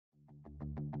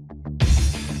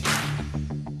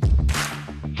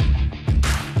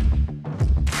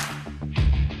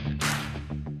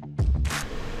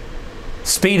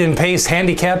Speed and Pace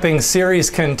Handicapping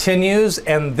series continues,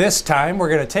 and this time we're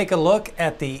going to take a look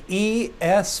at the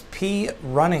ESP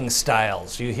running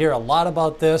styles. You hear a lot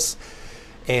about this,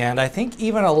 and I think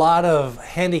even a lot of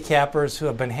handicappers who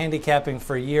have been handicapping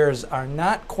for years are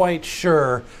not quite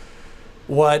sure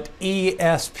what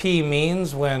ESP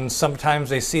means when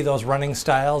sometimes they see those running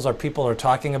styles or people are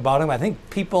talking about them. I think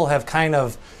people have kind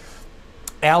of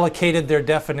allocated their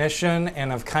definition and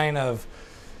have kind of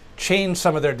changed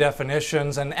some of their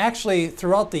definitions, and actually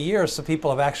throughout the years some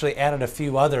people have actually added a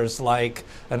few others like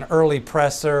an early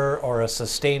presser or a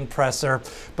sustained presser,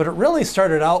 but it really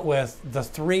started out with the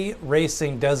three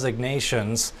racing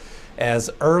designations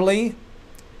as early,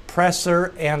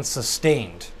 presser, and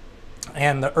sustained.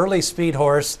 And the early speed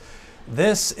horse,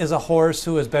 this is a horse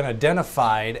who has been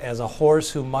identified as a horse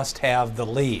who must have the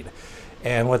lead,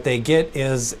 and what they get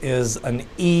is an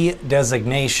E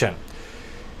designation.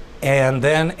 And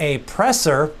then a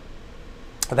presser,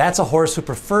 that's a horse who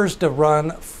prefers to run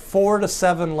 4 to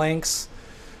 7 lengths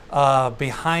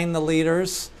behind the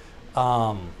leaders.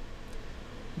 They're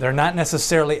not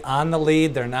necessarily on the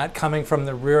lead. They're not coming from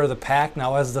the rear of the pack.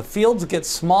 Now, as the fields get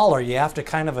smaller, you have to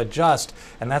kind of adjust,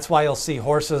 and that's why you'll see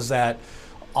horses that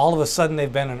all of a sudden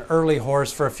they've been an early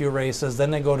horse for a few races, then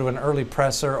they go to an early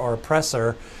presser or a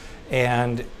presser,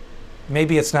 and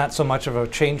maybe it's not so much of a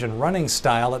change in running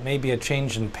style, it may be a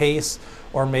change in pace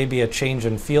or maybe a change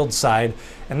in field side.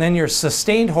 And then your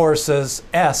sustained horses,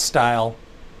 S style,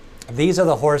 these are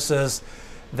the horses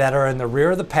that are in the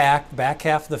rear of the pack, back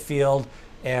half of the field,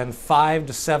 and 5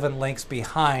 to 7 lengths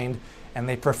behind, and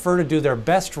they prefer to do their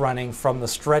best running from the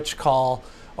stretch call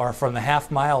or from the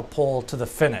half-mile pull to the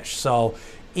finish. So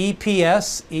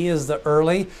EPS, E is the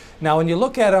early. Now when you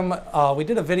look at them, we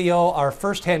did a video, our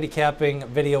first handicapping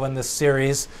video in this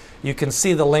series. You can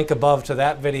see the link above to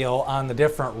that video on the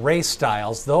different race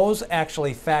styles. Those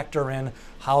actually factor in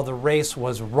how the race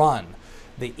was run.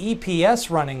 The EPS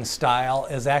running style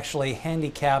is actually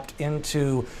handicapped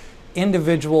into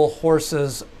individual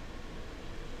horses'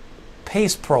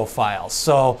 pace profiles.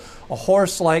 So a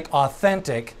horse like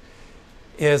Authentic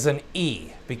is an E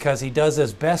because he does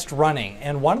his best running.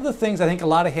 And one of the things I think a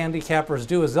lot of handicappers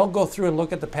do is they'll go through and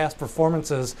look at the past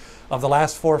performances of the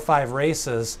last 4 or 5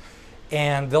 races,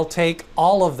 and they'll take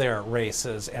all of their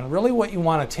races. And really what you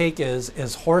want to take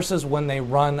is horses when they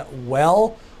run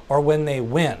well or when they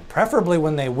win, preferably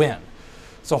when they win.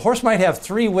 So a horse might have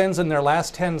 3 wins in their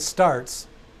last 10 starts,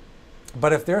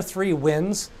 but if their 3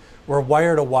 wins were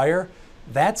wire to wire,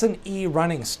 that's an E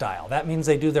running style. That means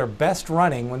they do their best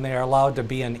running when they are allowed to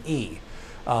be an E.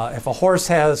 If a horse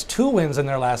has 2 wins in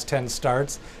their last 10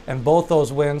 starts and both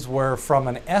those wins were from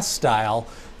an S style,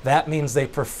 that means they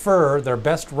prefer their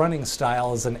best running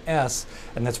style as an S,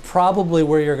 and that's probably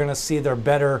where you're going to see their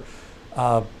better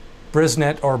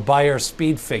Brisnet or Beyer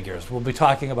speed figures. We'll be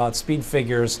talking about speed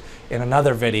figures in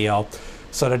another video.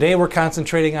 So today we're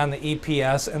concentrating on the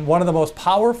EPS, and one of the most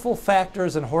powerful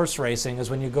factors in horse racing is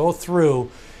when you go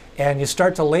through and you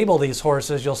start to label these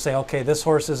horses, you'll say, okay, this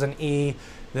horse is an E,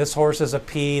 this horse is a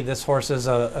P, this horse is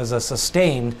a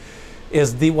sustained,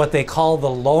 is what they call the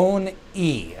lone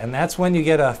E. And that's when you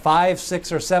get a 5,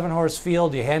 6, or 7 horse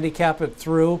field, you handicap it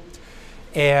through,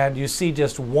 and you see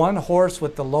just one horse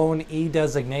with the lone E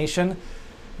designation.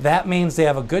 That means they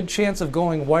have a good chance of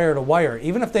going wire to wire,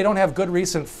 even if they don't have good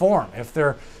recent form. If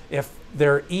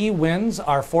their E wins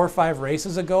are 4 or 5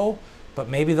 races ago, but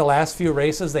maybe the last few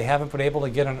races they haven't been able to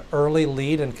get an early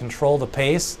lead and control the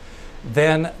pace,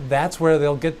 then that's where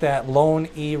they'll get that lone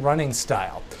E running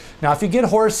style. Now if you get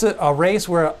a race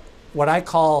where what I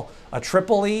call a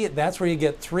triple E, that's where you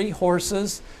get 3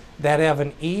 horses that have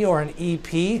an E or an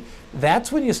EP,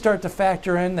 that's when you start to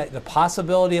factor in the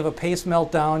possibility of a pace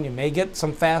meltdown. You may get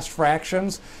some fast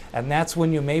fractions, and that's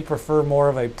when you may prefer more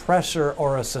of a pressure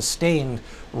or a sustained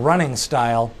running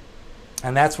style.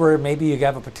 And that's where maybe you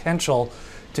have a potential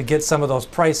to get some of those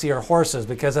pricier horses,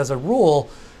 because as a rule,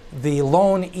 the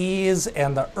lone E's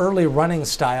and the early running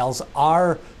styles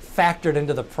are factored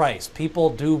into the price. People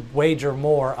do wager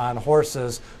more on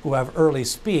horses who have early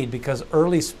speed because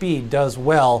early speed does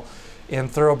well in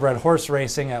thoroughbred horse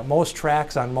racing at most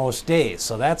tracks on most days.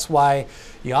 So that's why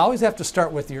you always have to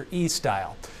start with your E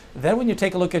style. Then when you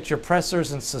take a look at your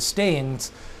pressers and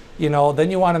sustains,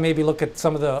 then you want to maybe look at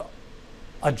some of the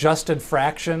adjusted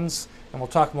fractions, and we'll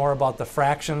talk more about the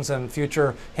fractions in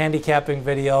future handicapping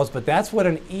videos, but that's what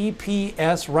an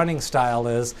EPS running style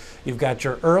is. You've got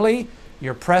your early,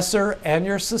 your presser, and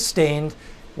your sustained.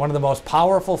 One of the most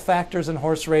powerful factors in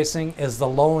horse racing is the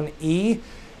lone E,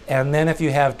 and then if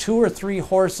you have 2 or 3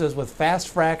 horses with fast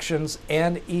fractions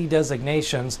and E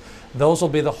designations, those will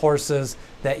be the horses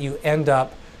that you end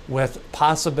up with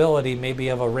possibility maybe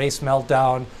of a race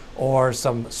meltdown or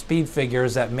some speed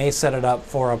figures that may set it up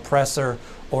for a presser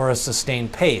or a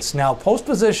sustained pace. Now, post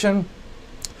position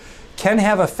can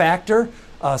have a factor.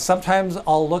 Sometimes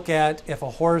I'll look at if a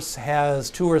horse has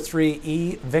 2 or 3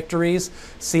 E victories,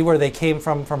 see where they came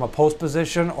from a post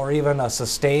position or even a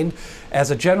sustained. As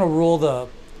a general rule,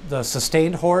 the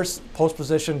sustained horse, post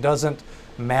position doesn't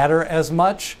matter as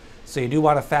much, so you do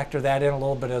want to factor that in a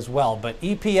little bit as well. But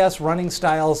EPS running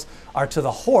styles are to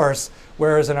the horse,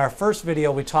 whereas in our first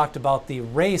video we talked about the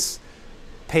race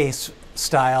pace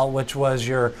style, which was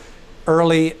your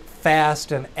early,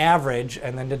 fast, and average,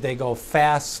 and then did they go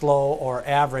fast, slow, or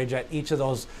average at each of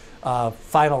those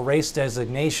final race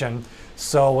designation.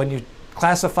 So when you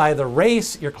classify the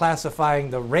race, you're classifying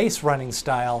the race running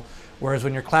style, whereas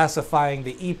when you're classifying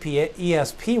the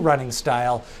ESP running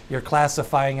style, you're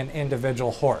classifying an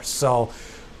individual horse. So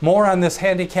more on this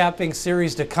handicapping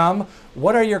series to come.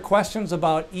 What are your questions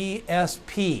about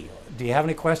ESP? Do you have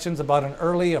any questions about an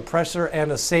early, a presser,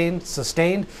 and a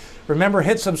sustained? Remember,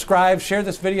 hit subscribe, share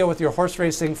this video with your horse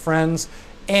racing friends,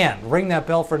 and ring that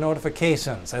bell for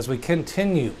notifications as we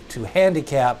continue to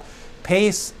handicap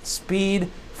pace, speed,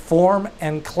 form,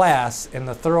 and class in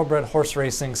the thoroughbred horse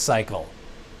racing cycle.